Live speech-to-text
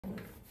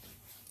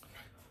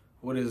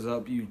What is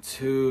up,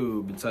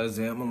 YouTube? It's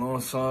Isaiah Malone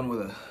son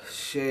with a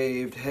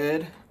shaved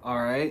head. All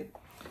right.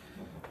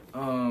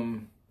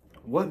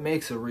 What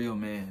makes a real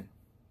man?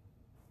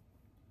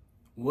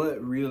 What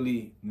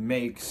really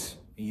makes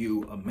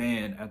you a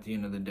man at the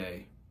end of the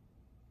day?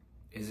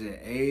 Is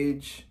it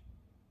age?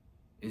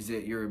 Is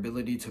it your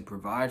ability to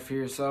provide for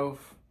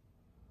yourself?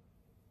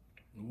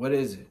 What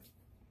is it?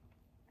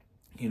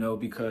 You know,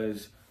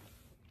 because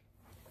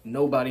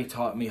nobody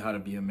taught me how to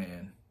be a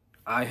man.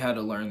 I had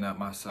to learn that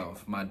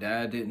myself. My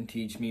dad didn't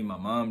teach me. My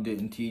mom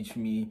didn't teach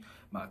me.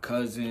 My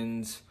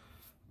cousins,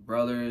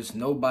 brothers,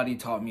 nobody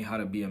taught me how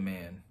to be a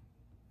man.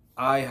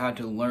 I had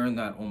to learn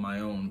that on my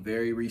own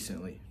very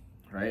recently,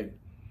 right?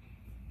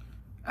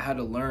 I had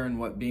to learn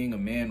what being a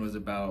man was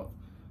about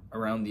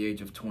around the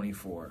age of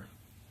 24.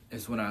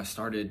 Is when I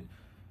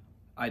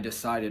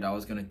decided I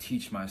was going to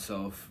teach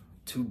myself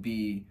to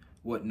be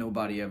what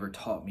nobody ever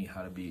taught me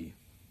how to be.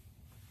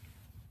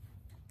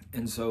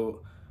 And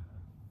so,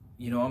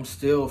 you know, I'm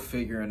still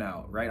figuring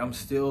out, right? I'm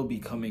still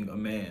becoming a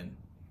man,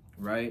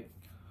 right?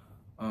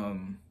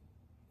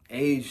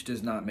 Age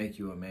does not make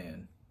you a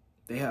man.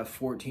 They have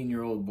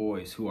 14-year-old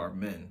boys who are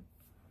men,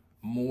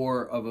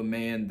 more of a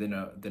man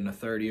than a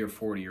 30 or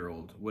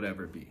 40-year-old would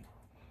ever be,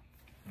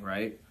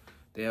 right?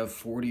 They have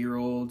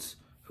 40-year-olds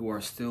who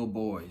are still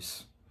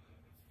boys,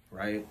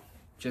 right?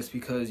 Just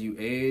because you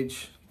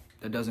age,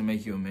 that doesn't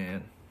make you a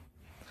man.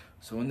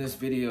 So in this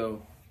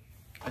video,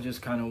 I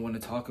just kind of want to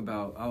talk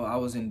about, I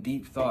was in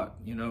deep thought,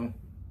 you know,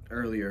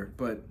 earlier,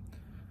 but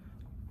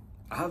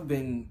I've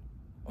been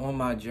on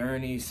my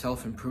journey,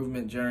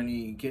 self-improvement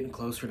journey, getting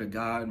closer to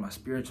God, my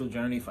spiritual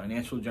journey,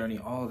 financial journey,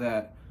 all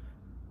that.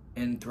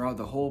 And throughout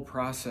the whole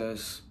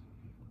process,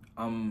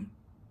 I'm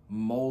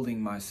molding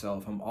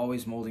myself. I'm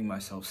always molding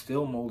myself,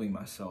 still molding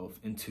myself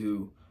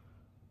into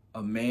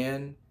a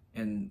man,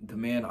 and the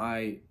man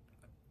I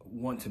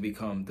want to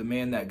become, the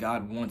man that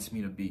God wants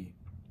me to be.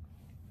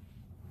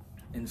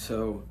 And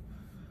so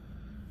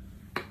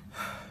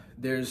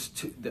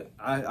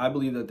I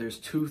believe that there's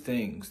two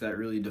things that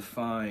really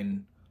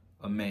define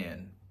a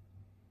man.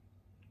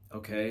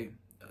 Okay?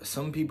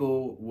 Some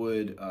people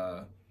would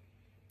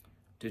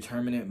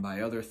determine it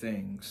by other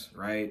things,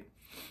 right?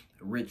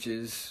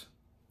 Riches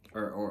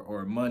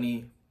or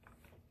money,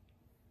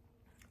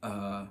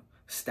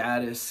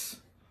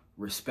 status,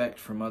 respect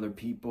from other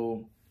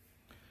people,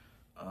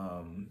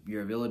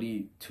 your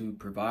ability to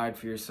provide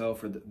for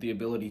yourself, or the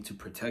ability to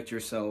protect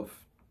yourself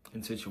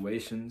in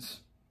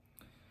situations.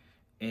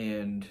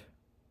 And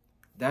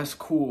that's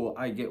cool.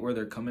 I get where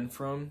they're coming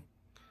from,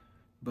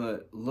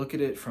 but look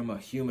at it from a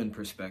human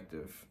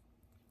perspective.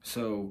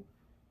 So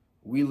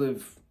we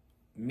live,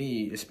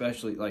 me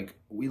especially, like,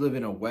 we live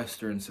in a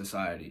Western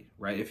society,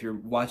 right? If you're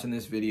watching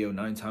this video,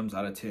 9 times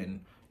out of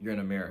 10, you're in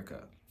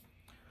America,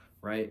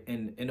 right?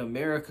 And in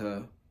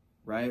America,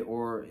 right,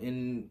 or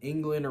in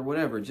England or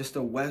whatever, just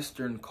a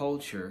Western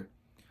culture,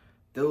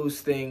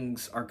 those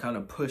things are kind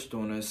of pushed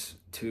on us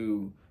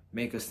to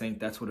make us think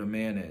that's what a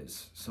man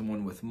is.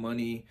 Someone with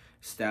money,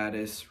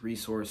 status,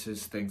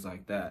 resources, things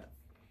like that.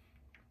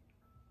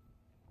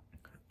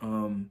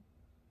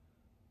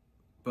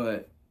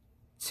 But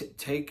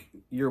take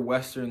your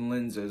Western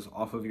lenses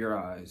off of your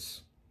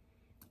eyes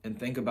and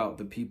think about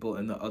the people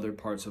in the other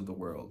parts of the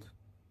world.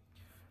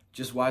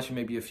 Just watch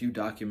maybe a few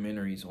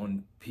documentaries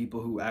on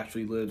people who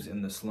actually lives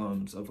in the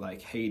slums of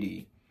like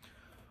Haiti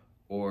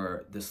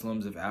or the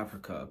slums of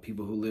Africa,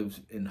 people who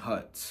live in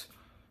huts,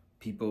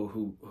 people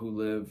who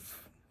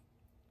live,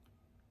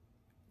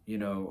 you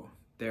know,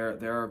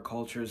 there are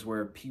cultures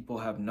where people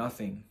have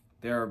nothing.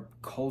 There are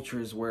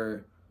cultures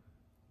where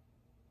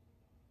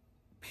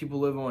people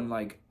live on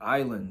like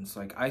islands,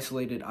 like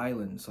isolated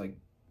islands. Like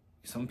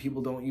some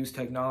people don't use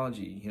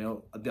technology, you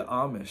know, the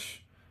Amish,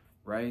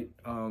 right?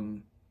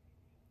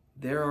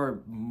 There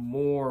are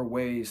more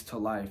ways to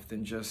life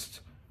than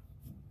just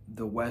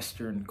the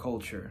Western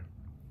culture.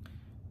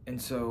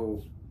 And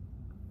so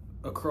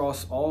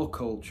across all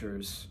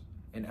cultures,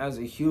 and as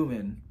a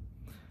human,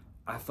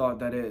 I thought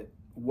that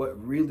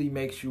what really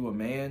makes you a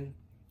man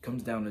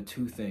comes down to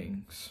two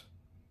things.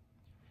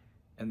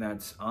 And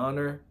that's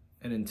honor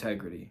and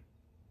integrity.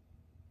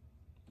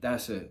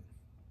 That's it.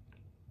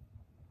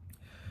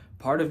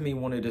 Part of me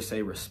wanted to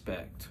say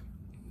respect,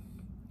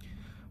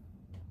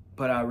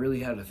 but I really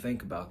had to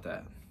think about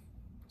that.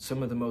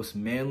 Some of the most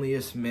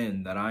manliest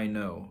men that I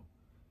know,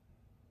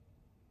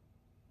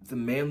 the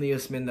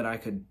manliest men that I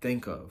could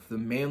think of, the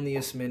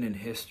manliest men in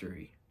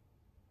history,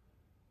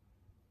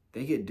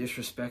 they get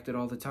disrespected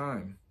all the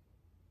time.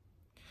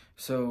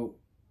 So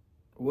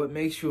what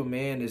makes you a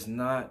man is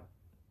not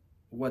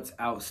what's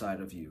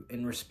outside of you.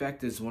 And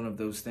respect is one of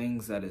those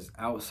things that is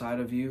outside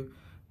of you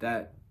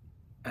that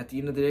at the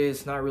end of the day,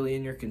 it's not really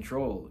in your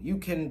control. You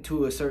can,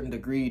 to a certain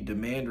degree,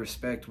 demand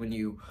respect when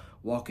you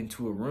walk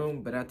into a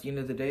room, but at the end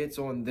of the day, it's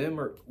on them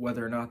or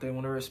whether or not they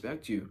want to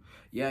respect you.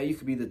 Yeah, you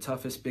could be the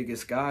toughest,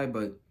 biggest guy,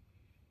 but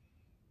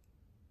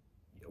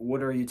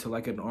what are you to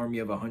like an army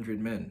of 100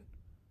 men?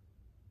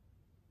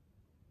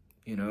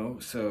 You know,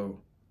 so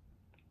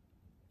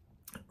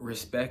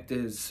respect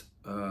is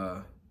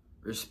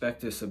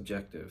Respect is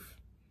subjective.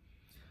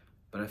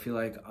 But I feel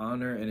like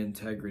honor and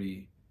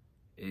integrity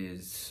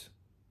is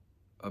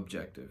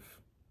objective.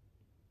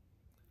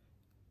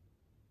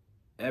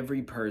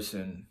 Every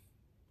person,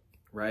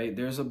 right?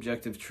 There's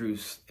objective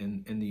truths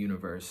in the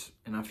universe.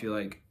 And I feel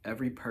like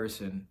every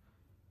person,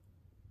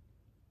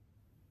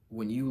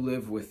 when you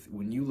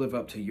live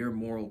up to your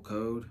moral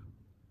code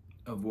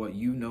of what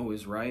you know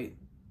is right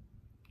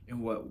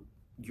and what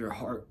your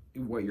heart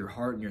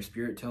and your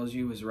spirit tells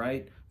you is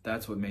right,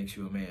 that's what makes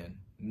you a man.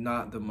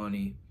 Not the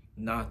money,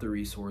 not the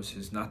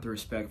resources, not the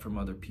respect from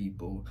other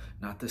people,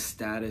 not the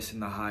status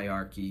and the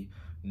hierarchy,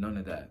 none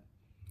of that.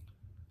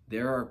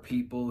 There are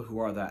people who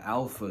are the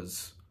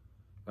alphas,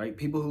 right?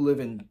 People who live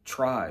in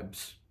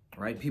tribes,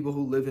 right? People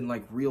who live in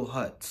like real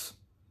huts,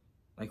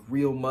 like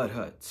real mud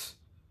huts.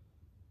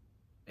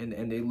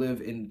 And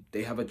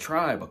they have a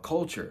tribe, a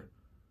culture.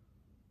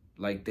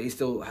 Like they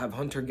still have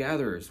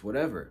hunter-gatherers,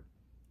 whatever.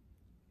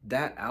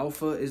 That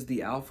alpha is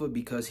the alpha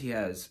because he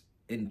has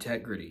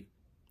integrity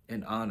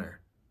and honor.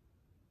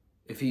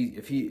 If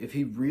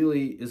he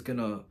really is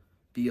gonna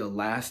be a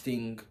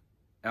lasting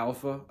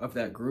alpha of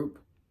that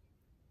group,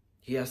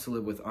 he has to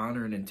live with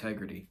honor and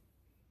integrity.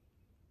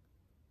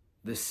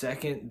 The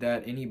second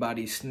that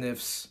anybody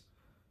sniffs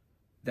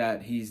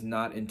that he's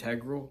not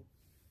integral,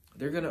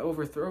 they're gonna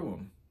overthrow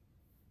him.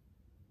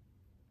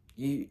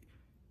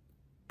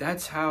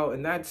 That's how,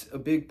 and that's a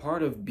big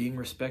part of being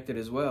respected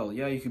as well.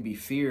 Yeah, you could be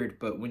feared,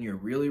 but when you're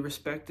really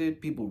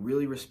respected, people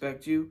really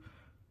respect you.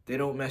 They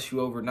don't mess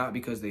you over, not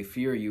because they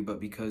fear you, but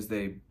because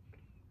they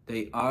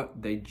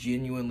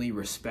genuinely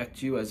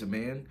respect you as a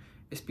man.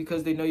 It's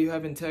because they know you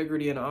have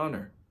integrity and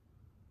honor,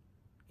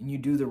 and you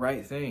do the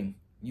right thing.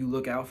 You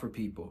look out for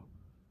people.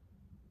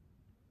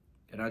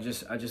 And I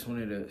just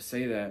wanted to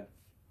say that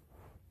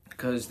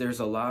because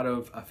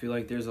I feel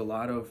like there's a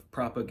lot of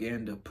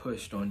propaganda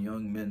pushed on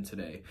young men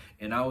today,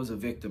 and I was a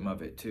victim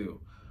of it too,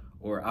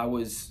 or I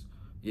was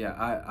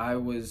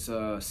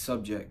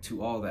subject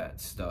to all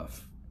that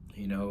stuff,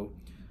 you know,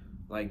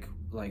 like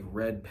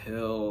red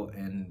pill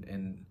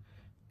and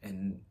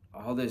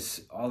all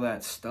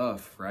that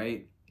stuff,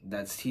 right?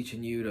 That's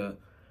teaching you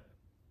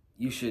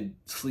should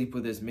sleep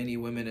with as many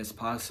women as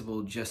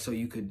possible just so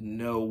you could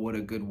know what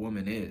a good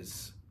woman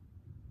is.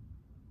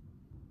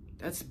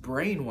 That's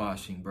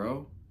brainwashing,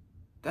 bro.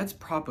 That's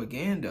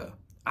propaganda.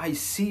 I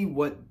see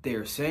what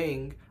they're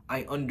saying.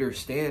 I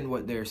understand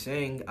what they're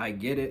saying. I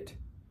get it.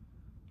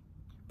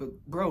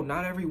 But, bro,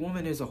 not every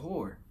woman is a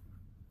whore.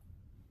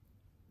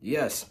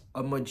 Yes,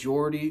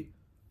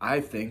 I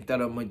think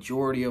that a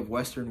majority of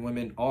Western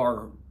women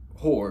are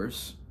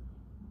whores,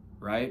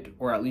 right?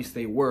 Or at least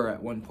they were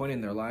at one point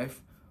in their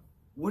life.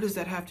 What does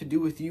that have to do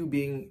with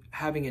you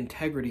having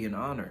integrity and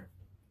honor?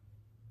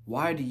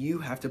 Why do you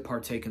have to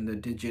partake in the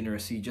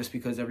degeneracy just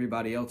because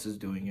everybody else is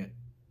doing it?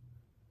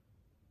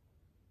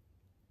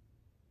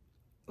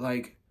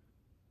 Like,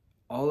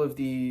 all of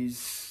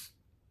these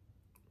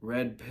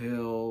red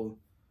pill,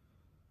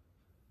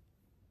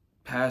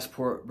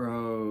 passport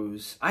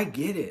bros, I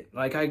get it.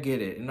 Like, I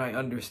get it and I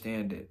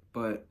understand it.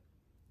 But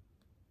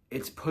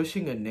it's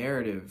pushing a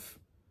narrative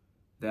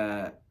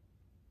that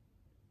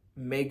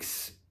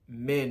makes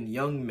men,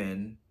 young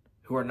men,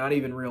 who are not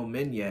even real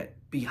men yet,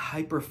 be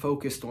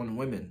hyper-focused on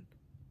women.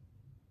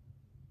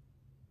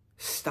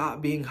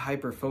 Stop being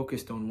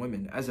hyper-focused on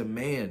women as a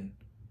man.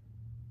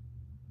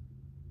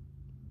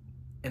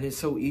 And it's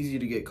so easy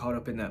to get caught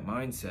up in that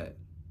mindset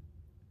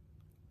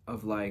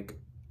of like,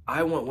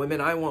 I want women,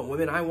 I want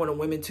a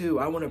women too.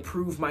 I want to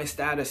prove my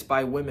status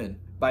by women,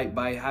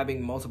 by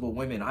having multiple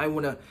women. I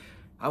want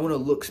to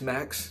look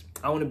max.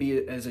 I want to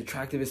be as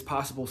attractive as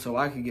possible so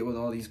I can get with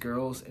all these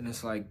girls. And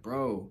it's like,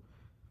 bro,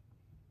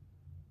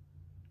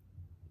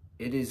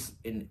 it is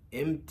an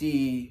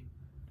empty,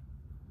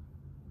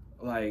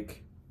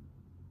 like,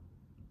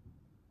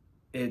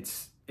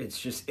 it's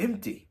just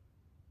empty.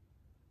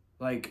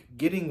 Like,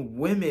 getting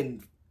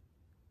women,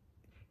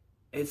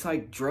 it's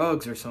like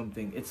drugs or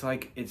something. It's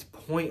like, it's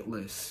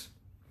pointless.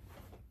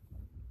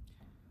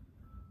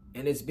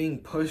 And it's being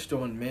pushed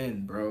on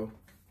men, bro.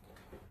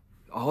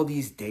 All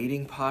these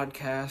dating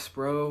podcasts,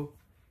 bro.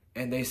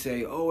 And they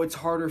say, oh, it's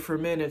harder for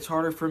men. It's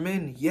harder for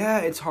men. Yeah,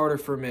 it's harder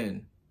for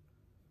men.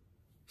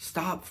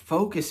 Stop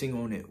focusing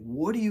on it.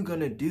 What are you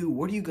going to do?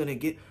 What are you going to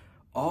get?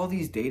 All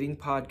these dating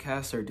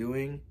podcasts are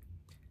doing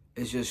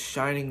is just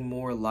shining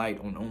more light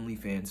on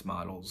OnlyFans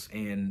models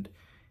and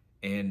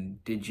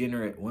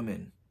degenerate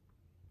women.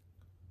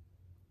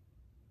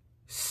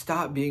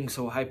 Stop being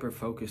so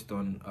hyper-focused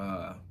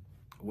on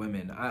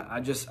women.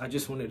 I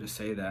just wanted to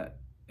say that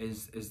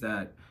is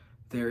that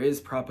there is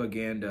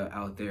propaganda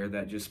out there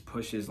that just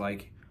pushes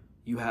like,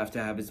 you have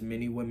to have as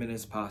many women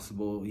as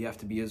possible. You have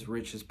to be as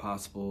rich as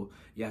possible.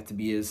 You have to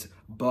be as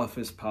buff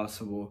as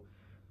possible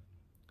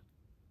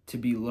to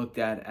be looked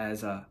at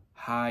as a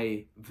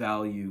high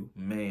value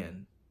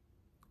man.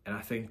 And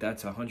I think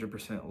that's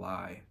 100%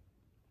 lie.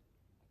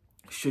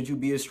 Should you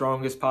be as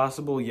strong as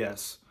possible?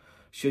 Yes.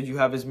 Should you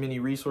have as many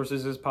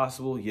resources as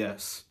possible?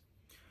 Yes.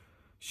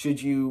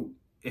 Should you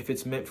if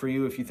it's meant for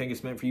you, if you think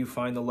it's meant for you,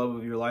 find the love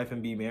of your life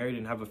and be married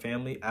and have a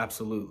family,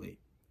 absolutely.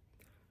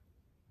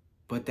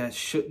 But that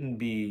shouldn't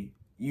be,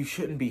 you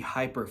shouldn't be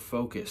hyper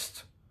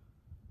focused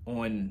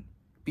on,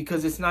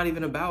 because it's not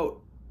even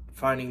about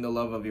finding the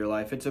love of your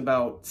life. It's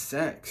about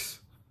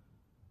sex.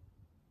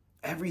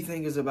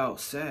 Everything is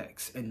about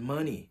sex and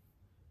money.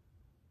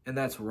 And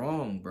that's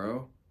wrong,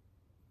 bro.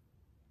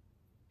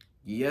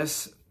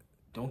 Yes,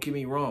 don't get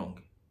me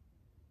wrong.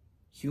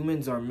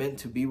 Humans are meant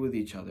to be with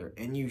each other,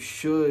 and you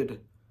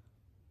should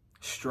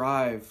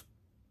strive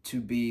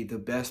to be the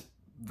best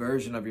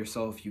version of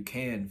yourself you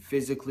can,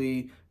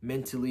 physically,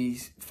 mentally,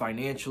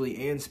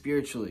 financially, and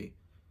spiritually.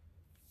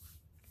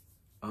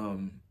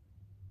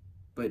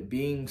 But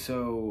being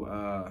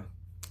so,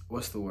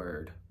 what's the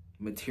word?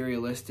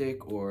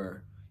 Materialistic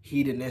or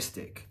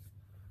hedonistic,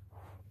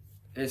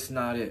 it's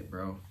not it,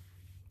 bro.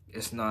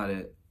 It's not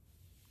it.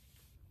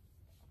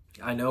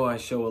 I know I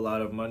show a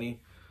lot of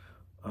money,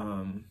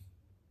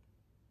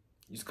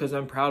 just because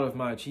I'm proud of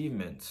my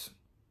achievements.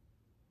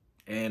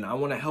 And I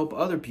want to help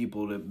other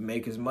people to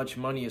make as much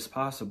money as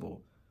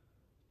possible.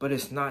 But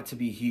it's not to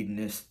be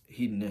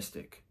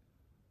hedonistic.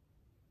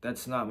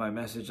 That's not my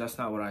message. That's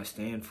not what I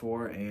stand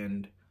for.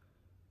 And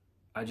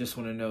I just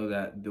want to know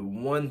that the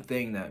one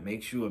thing that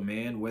makes you a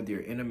man, whether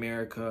you're in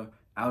America,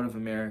 out of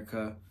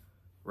America,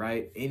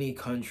 right? Any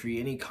country,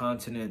 any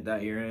continent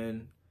that you're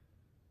in,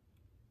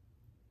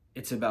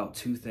 it's about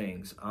two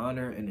things: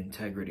 honor and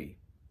integrity.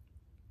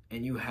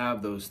 And you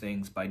have those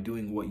things by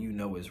doing what you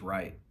know is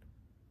right.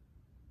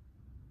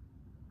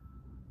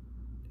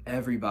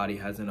 Everybody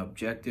has an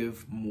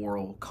objective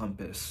moral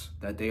compass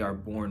that they are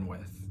born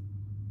with.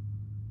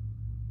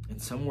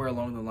 And somewhere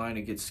along the line,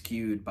 it gets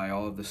skewed by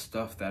all of the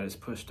stuff that is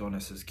pushed on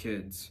us as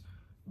kids.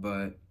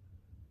 But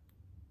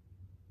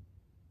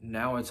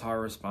now it's our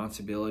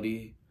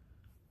responsibility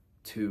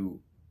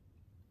to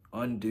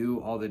undo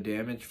all the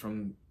damage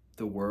from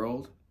the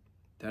world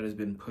that has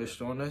been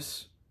pushed on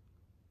us,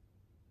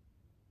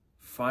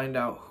 find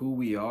out who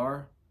we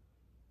are,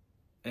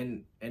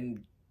 and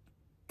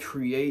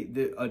create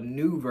a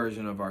new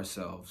version of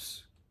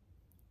ourselves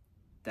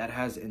that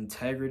has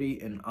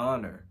integrity and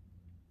honor,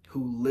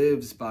 who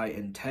lives by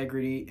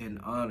integrity and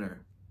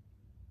honor.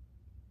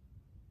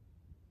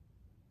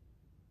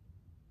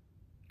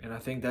 And I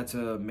think that's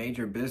a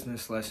major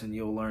business lesson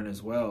you'll learn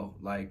as well.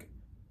 Like,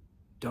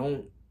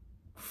 don't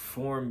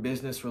form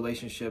business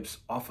relationships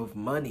off of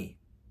money.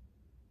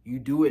 You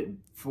do it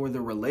for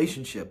the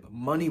relationship.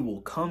 Money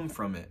will come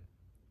from it.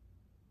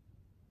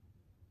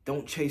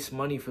 Don't chase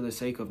money for the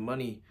sake of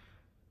money.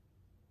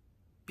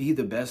 Be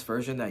the best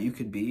version that you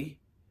could be,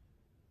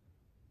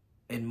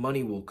 and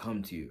money will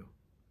come to you.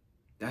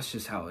 That's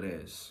just how it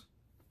is.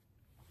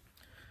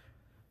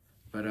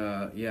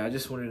 But yeah, I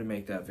just wanted to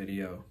make that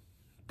video.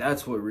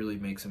 That's what really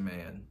makes a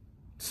man.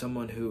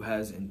 Someone who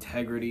has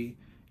integrity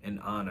and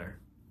honor.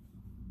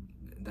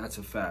 That's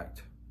a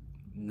fact.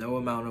 No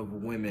amount of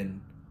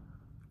women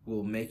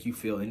will make you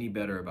feel any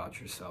better about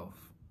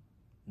yourself.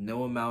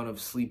 No amount of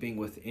sleeping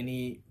with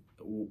any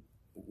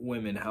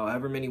women,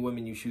 however many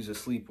women you choose to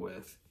sleep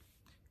with,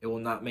 it will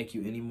not make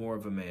you any more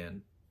of a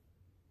man.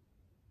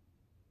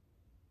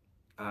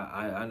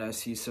 I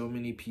see so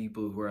many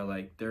people who are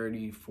like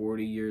 30,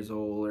 40 years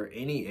old, or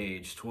any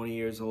age, 20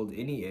 years old,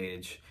 any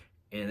age,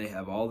 and they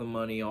have all the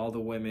money, all the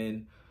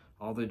women,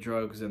 all the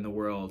drugs in the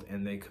world,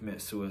 and they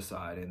commit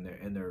suicide,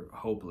 and they're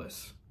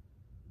hopeless.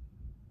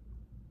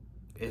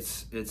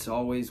 It's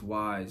always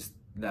wise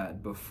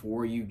that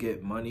before you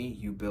get money,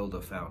 you build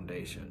a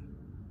foundation.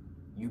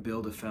 You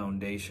build a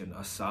foundation,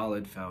 a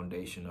solid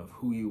foundation of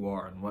who you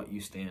are and what you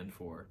stand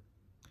for.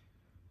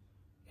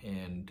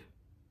 And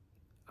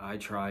I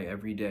try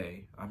every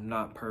day. I'm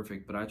not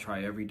perfect, but I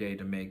try every day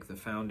to make the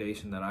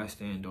foundation that I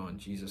stand on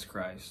Jesus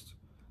Christ.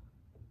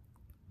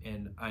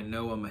 And I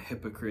know I'm a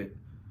hypocrite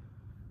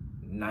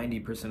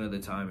 90% of the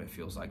time, it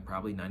feels like,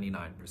 probably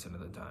 99% of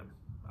the time.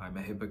 I'm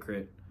a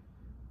hypocrite.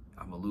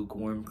 I'm a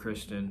lukewarm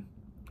Christian,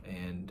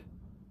 and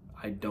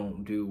I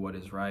don't do what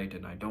is right,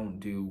 and I don't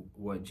do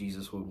what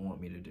Jesus would want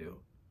me to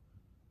do.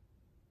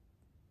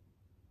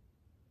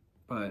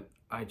 But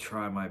I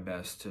try my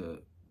best to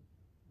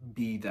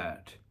be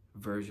that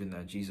version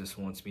that Jesus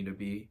wants me to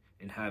be,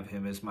 and have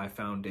him as my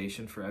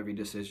foundation for every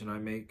decision I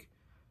make.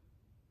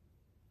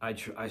 I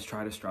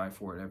try to strive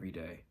for it every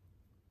day.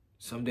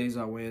 Some days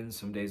I win,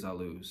 some days I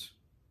lose.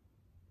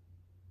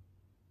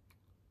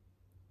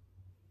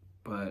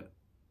 But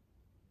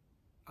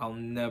I'll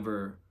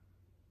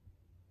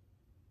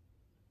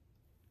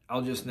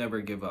just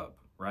never give up,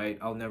 right?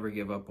 I'll never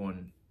give up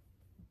on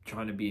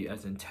trying to be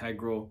as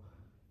integral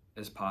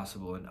as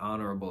possible and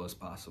honorable as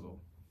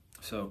possible.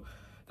 So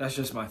that's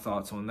just my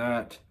thoughts on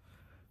that,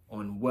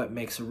 on what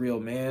makes a real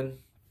man.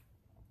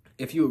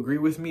 If you agree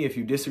with me, if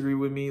you disagree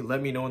with me,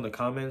 let me know in the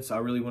comments. I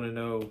really want to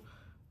know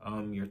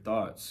your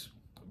thoughts,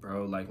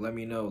 bro. Like, let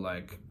me know,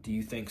 like, do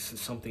you think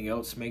something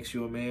else makes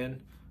you a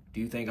man? Do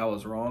you think I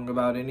was wrong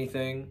about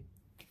anything?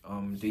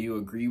 Do you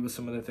agree with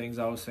some of the things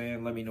I was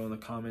saying? Let me know in the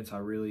comments. I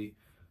really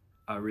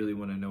I really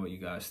want to know what you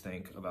guys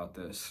think about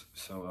this.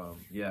 So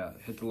yeah,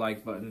 hit the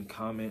like button,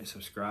 comment,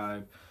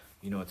 subscribe.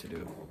 You know what to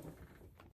do.